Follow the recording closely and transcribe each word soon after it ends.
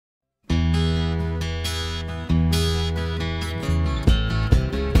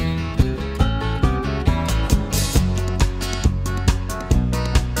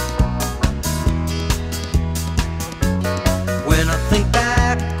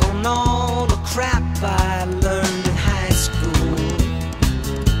forgotten all the crap I learned in high school.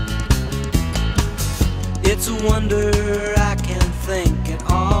 It's a wonder I can think at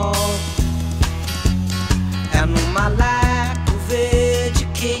all, and my lack of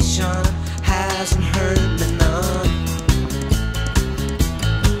education hasn't hurt me none.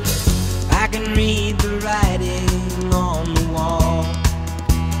 I can read the writing on the wall.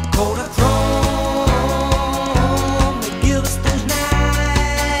 Chrome, they give us those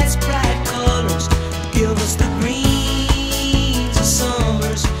nice bright colors, give us the greens of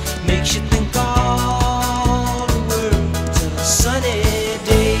summers, makes you think all the world's a sunny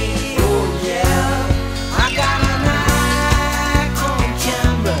day. Oh yeah, I got an Nikon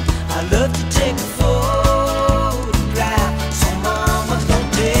camera, I love to take a photograph, so mama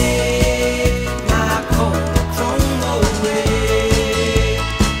don't take my Chrome away.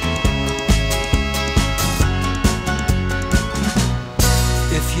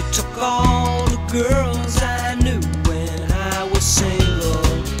 If you took all the girls I knew when I was single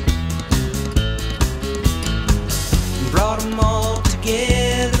and brought them all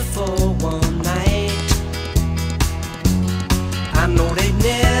together for one night, I know they'd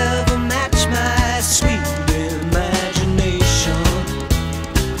never match my sweet imagination.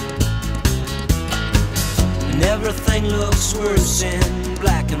 And everything looks worse in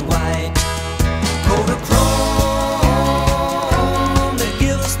black and white. Kodachrome, they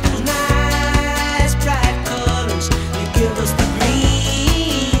give us those nice bright colors, they give us the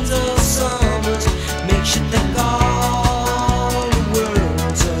greens of summers, makes you think all the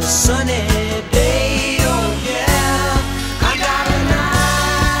world's a sunny day. Oh yeah, I got a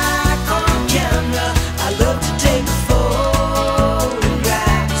Nikon camera, I love to take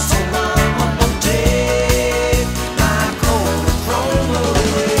photographs, so mama don't take my Kodachrome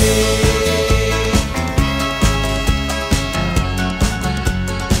away.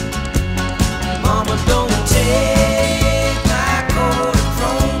 Mama don't take my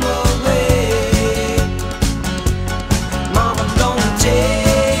Kodachrome away. Mama don't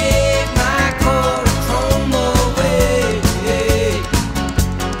take my Kodachrome away.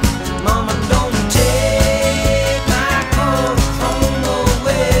 Mama don't take my Kodachrome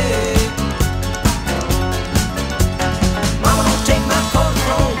away. Mama don't take my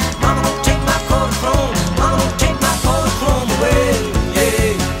Kodachrome. Mama don't take my Kodachrome. Mama don't take my Kodachrome away.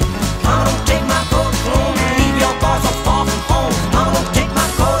 Mama don't take my Kodachrome. Leave your boys so far from home. Mama don't take my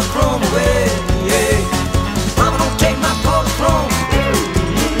Kodachrome away. Mama don't take my Kodachrome.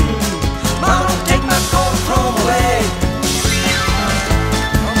 Mama don't take my Kodachrome away.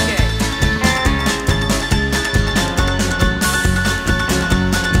 Okay.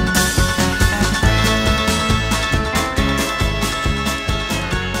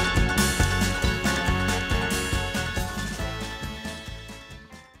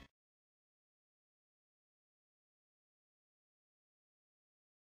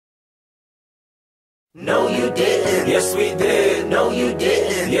 No, you didn't. Yes, we did. No, you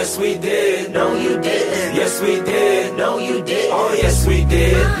didn't. Yes, we did. No, you didn't. Yes, we did. No, you didn't. Oh, yes, we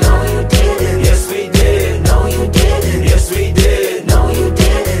did. No, you didn't. Yes, we did. No, you didn't. Yes, we did. No, you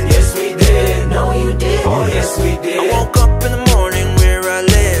didn't. Yes, we did. No, you didn't. Oh, yes, we did. I woke up in the morning where I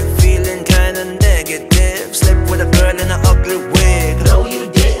live, feeling kinda negative. Slept with a girl in an ugly wig. No, you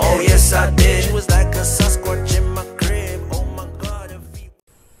didn't. Oh yes I did. She was like a Sasquatch in my crib. Oh my God.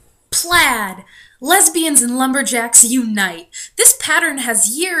 Plaid. Lesbians and lumberjacks unite. This pattern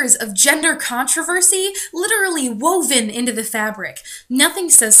has years of gender controversy literally woven into the fabric. Nothing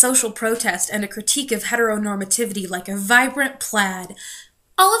says social protest and a critique of heteronormativity like a vibrant plaid.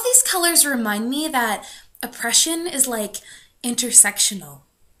 All of these colors remind me that oppression is like intersectional,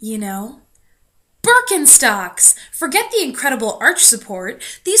 you know? Birkenstocks! Forget the incredible arch support.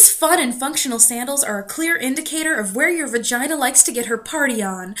 These fun and functional sandals are a clear indicator of where your vagina likes to get her party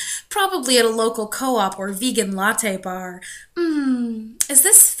on. Probably at a local co-op or vegan latte bar. Is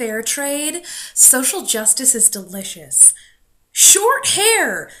this fair trade? Social justice is delicious. Short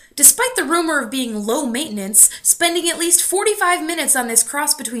hair! Despite the rumor of being low maintenance, spending at least 45 minutes on this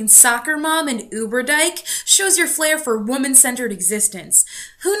cross between soccer mom and Uber dyke shows your flair for woman-centered existence.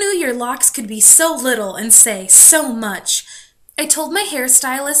 Who knew your locks could be so little and say so much? I told my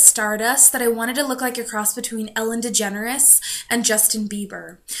hairstylist Stardust that I wanted to look like a cross between Ellen DeGeneres and Justin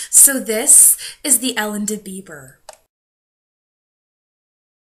Bieber. So this is the Ellen DeBieber.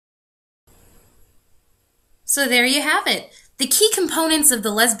 So there you have it. The key components of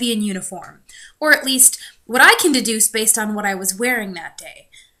the lesbian uniform, or at least what I can deduce based on what I was wearing that day.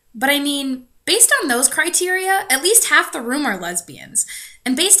 But I mean, based on those criteria, at least half the room are lesbians.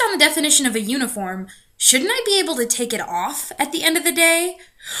 And based on the definition of a uniform, Shouldn't I be able to take it off at the end of the day?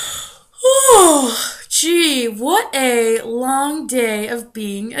 Oh, gee, what a long day of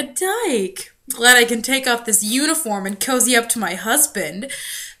being a dyke. Glad I can take off this uniform and cozy up to my husband.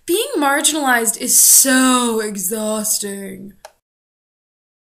 Being marginalized is so exhausting.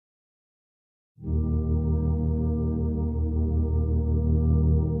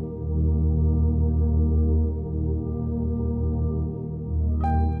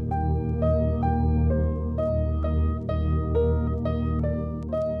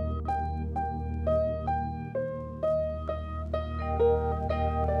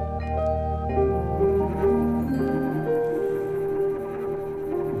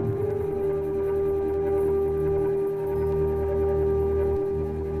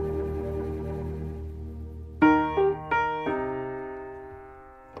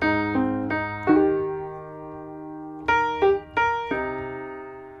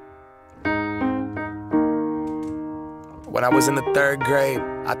 When I was in the 3rd grade,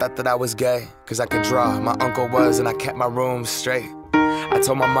 I thought that I was gay, cause I could draw. My uncle was, and I kept my room straight. I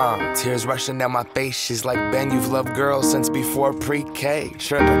told my mom, tears rushing down my face. She's like, Ben, you've loved girls since before pre-K.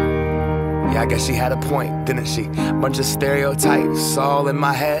 Trippin'. Yeah, I guess she had a point, didn't she? Bunch of stereotypes all in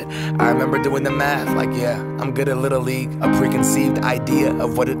my head. I remember doing the math, like, yeah, I'm good at Little League. A preconceived idea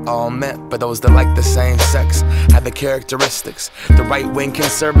of what it all meant. But those that like the same sex had the characteristics. The right-wing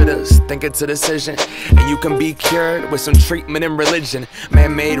conservatives think it's a decision, and you can be cured with some treatment and religion.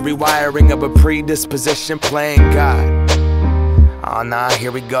 Man-made rewiring of a predisposition, playing God. Oh nah,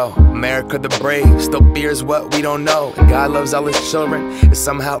 here we go. America the brave still fears what we don't know. And God loves all his children, it's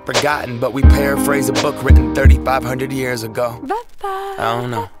somehow forgotten. But we paraphrase a book written 3,500 years ago. I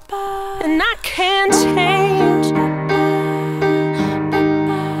don't know. And I can't change,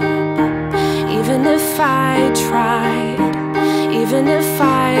 even if I tried, even if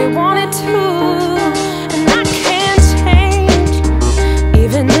I wanted to. And I can't change,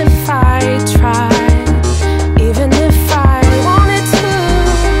 even if I tried.